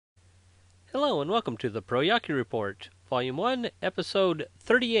Hello and welcome to the Pro Yakyu Report, Volume 1, Episode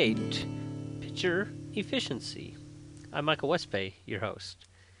 38, Pitcher Efficiency. I'm Michael Westbay, your host.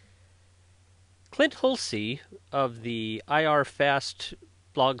 Clint Hulsey of the IR Fast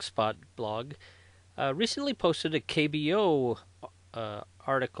Blogspot blog recently posted a KBO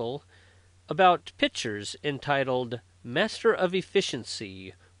article about pitchers entitled Master of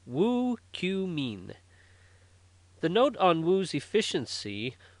Efficiency, Kyu-Min. The note on Wu's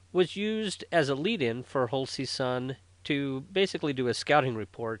efficiency was used as a lead-in for Hulsey-san to basically do a scouting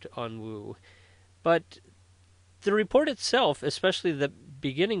report on Wu. But the report itself, especially the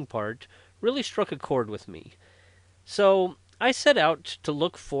beginning part, really struck a chord with me. So I set out to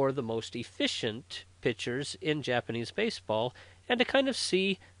look for the most efficient pitchers in Japanese baseball and to kind of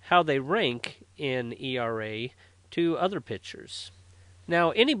see how they rank in ERA to other pitchers.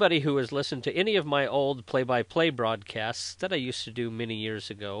 Now, anybody who has listened to any of my old play-by-play broadcasts that I used to do many years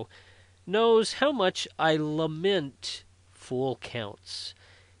ago knows how much I lament full counts.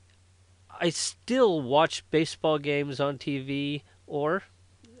 I still watch baseball games on TV, or,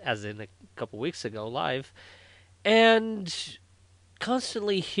 as in a couple weeks ago, live, and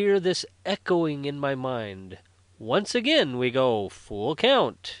constantly hear this echoing in my mind. Once again, we go full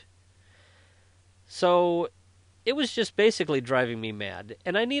count. So it was just basically driving me mad,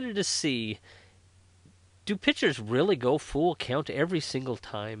 and I needed to see, do pitchers really go full count every single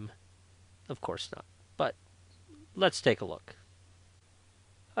time? Of course not, but let's take a look.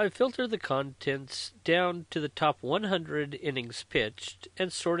 I filtered the contents down to the top 100 innings pitched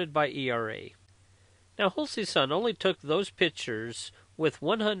and sorted by ERA. Now, Hulsey-san only took those pitchers with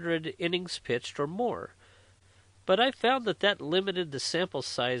 100 innings pitched or more, but I found that limited the sample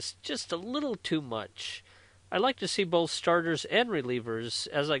size just a little too much. I like to see both starters and relievers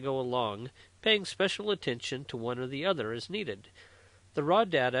as I go along, paying special attention to one or the other as needed. The raw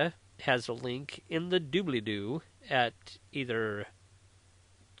data has a link in the doobly-doo at either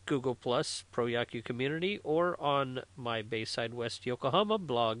Google+, Pro Yakyu Community, or on my Bayside West Yokohama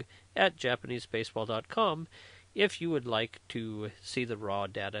blog at JapaneseBaseball.com if you would like to see the raw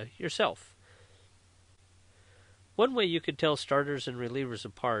data yourself. One way you could tell starters and relievers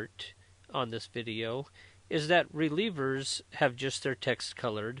apart on this video is that relievers have just their text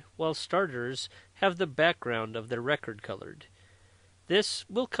colored, while starters have the background of their record colored. This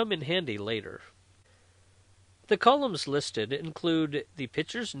will come in handy later. The columns listed include the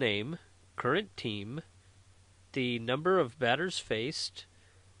pitcher's name, current team, the number of batters faced,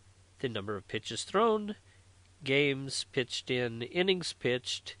 the number of pitches thrown, games pitched in, innings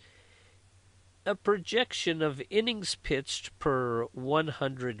pitched, a projection of innings pitched per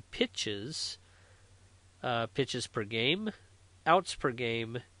 100 pitches, pitches per game, outs per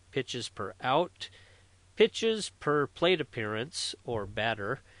game, pitches per out, pitches per plate appearance or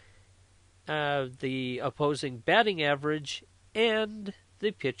batter, the opposing batting average, and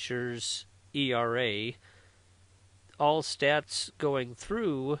the pitcher's ERA, all stats going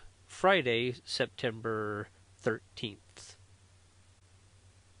through Friday, September 13th.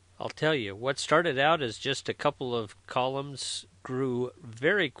 I'll tell you, what started out as just a couple of columns grew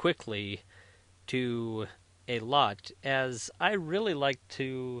very quickly to a lot, as I really like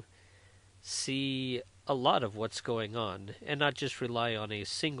to see a lot of what's going on and not just rely on a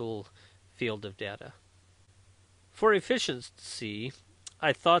single field of data. For efficiency,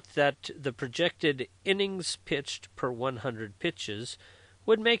 I thought that the projected innings pitched per 100 pitches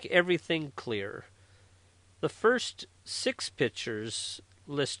would make everything clear. The first 6 pitchers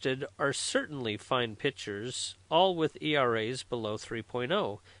listed are certainly fine pitchers, all with ERAs below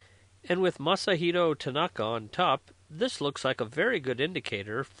 3.0. And with Masahiro Tanaka on top, this looks like a very good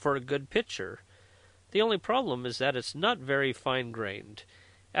indicator for a good pitcher. The only problem is that it's not very fine-grained.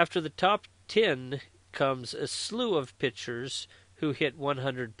 After the top 10 comes a slew of pitchers who hit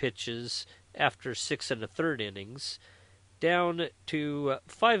 100 pitches after 6 1/3 innings, down to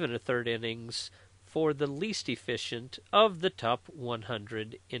 5 1/3 innings for the least efficient of the top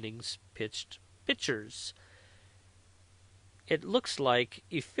 100 innings pitched pitchers. It looks like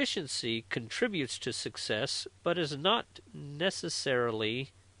efficiency contributes to success, but is not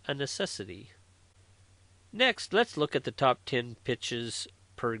necessarily a necessity. Next, let's look at the top 10 pitches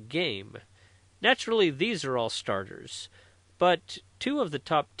per game. Naturally, these are all starters, but 2 of the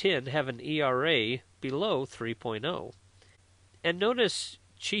top 10 have an ERA below 3.0. And notice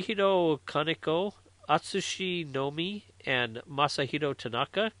Chihiro Kaneko, Atsushi Nomi, and Masahiro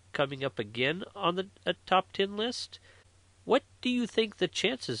Tanaka coming up again on the top 10 list. What do you think the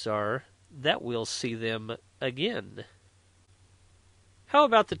chances are that we'll see them again? How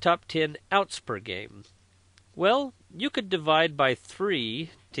about the top 10 outs per game? Well, you could divide by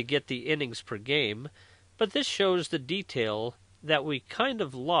 3 to get the innings per game, but this shows the detail that we kind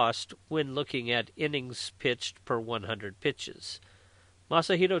of lost when looking at innings pitched per 100 pitches.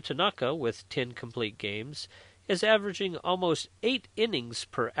 Masahiro Tanaka, with 10 complete games, is averaging almost 8 innings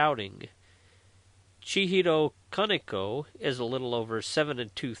per outing. Chihiro Kaneko is a little over 7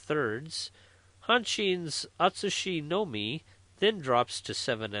 2/3. Hanshin's Atsushi Nomi then drops to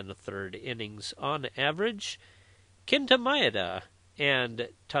 7 1/3 innings on average. Kenta Maeda and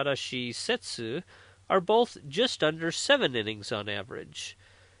Tadashi Setsu are both just under 7 innings on average.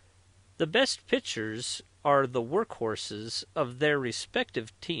 The best pitchers are the workhorses of their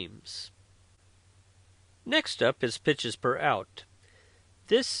respective teams. Next up is pitches per out.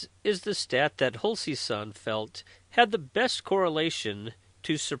 This is the stat that Hulsey-san felt had the best correlation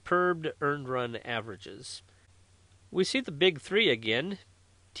to superb earned run averages. We see the big 3 again,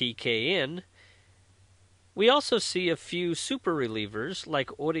 TKN. We also see a few super relievers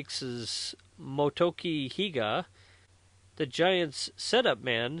like Orix's Motoki Higa, the Giants' setup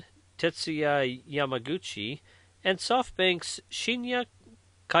man Tetsuya Yamaguchi, and SoftBank's Shinya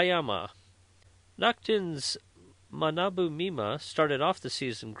Kayama. Nakton's Manabu Mima started off the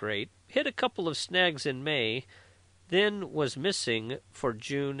season great, hit a couple of snags in May, then was missing for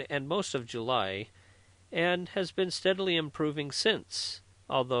June and most of July, and has been steadily improving since,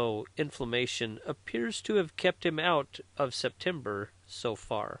 although inflammation appears to have kept him out of September so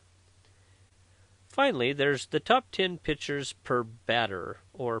far. Finally, there's the top 10 pitchers per batter,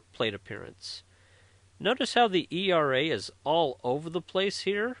 or plate appearance. Notice how the ERA is all over the place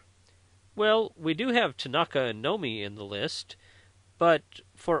here? Well, we do have Tanaka and Nomi in the list, but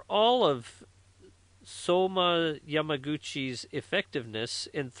for all of Soma Yamaguchi's effectiveness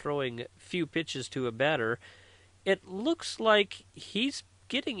in throwing few pitches to a batter, it looks like he's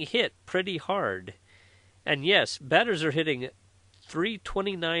getting hit pretty hard. And yes, batters are hitting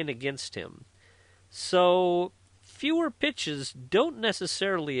 .329 against him. So fewer pitches don't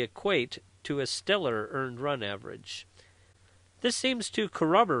necessarily equate to a stellar earned run average. This seems to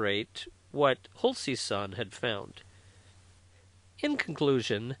corroborate what Hulsey-san had found. In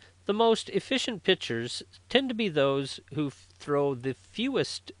conclusion, the most efficient pitchers tend to be those who throw the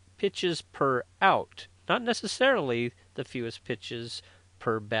fewest pitches per out, not necessarily the fewest pitches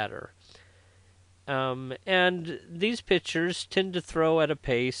per batter. And these pitchers tend to throw at a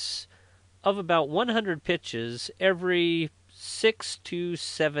pace of about 100 pitches every 6 to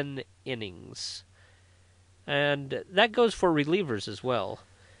 7 innings. And that goes for relievers as well.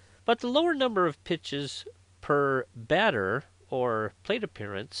 But the lower number of pitches per batter, or plate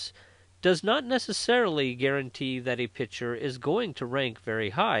appearance, does not necessarily guarantee that a pitcher is going to rank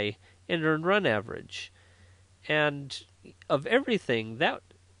very high in earned run average. And of everything, that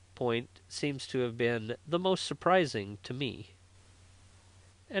point seems to have been the most surprising to me.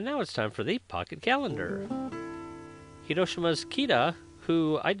 And now it's time for the Pocket Calendar. Hiroshima's Kida,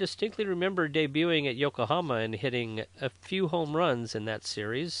 who I distinctly remember debuting at Yokohama and hitting a few home runs in that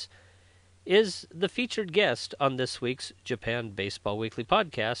series, is the featured guest on this week's Japan Baseball Weekly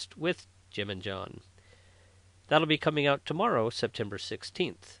podcast with Jim and John. That'll be coming out tomorrow, September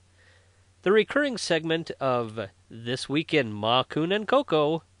 16th. The recurring segment of This Week in Ma-kun and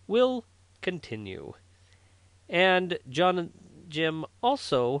Coco will continue. And John and Jim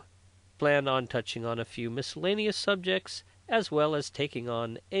also plan on touching on a few miscellaneous subjects, as well as taking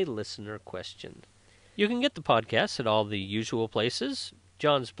on a listener question. You can get the podcast at all the usual places.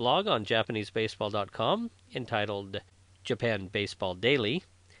 John's blog on JapaneseBaseball.com, entitled Japan Baseball Daily.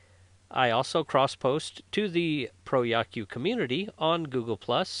 I also cross-post to the Pro Yakyu community on Google+,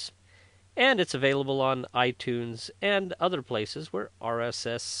 and it's available on iTunes and other places where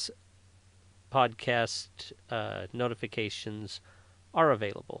RSS podcast notifications are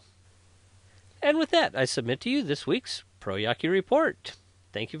available. And with that, I submit to you this week's Pro Yakyu Report.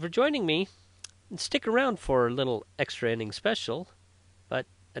 Thank you for joining me, and stick around for a little extra inning special. But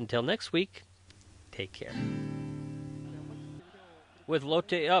until next week, take care. With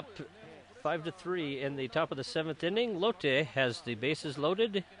Lotte up 5-3 in the top of the 7th inning, Lotte has the bases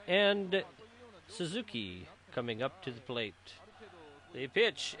loaded, and Suzuki coming up to the plate. The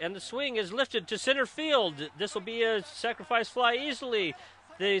pitch and the swing is lifted to center field. This will be a sacrifice fly easily.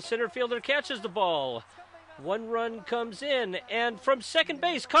 The center fielder catches the ball. One run comes in, and from second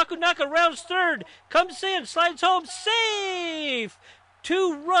base, Kakunaka rounds third, comes in, slides home, safe!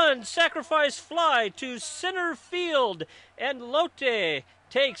 2-run sacrifice fly to center field, and Lotte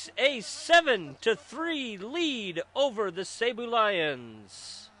takes a 7-3 lead over the Seibu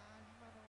Lions.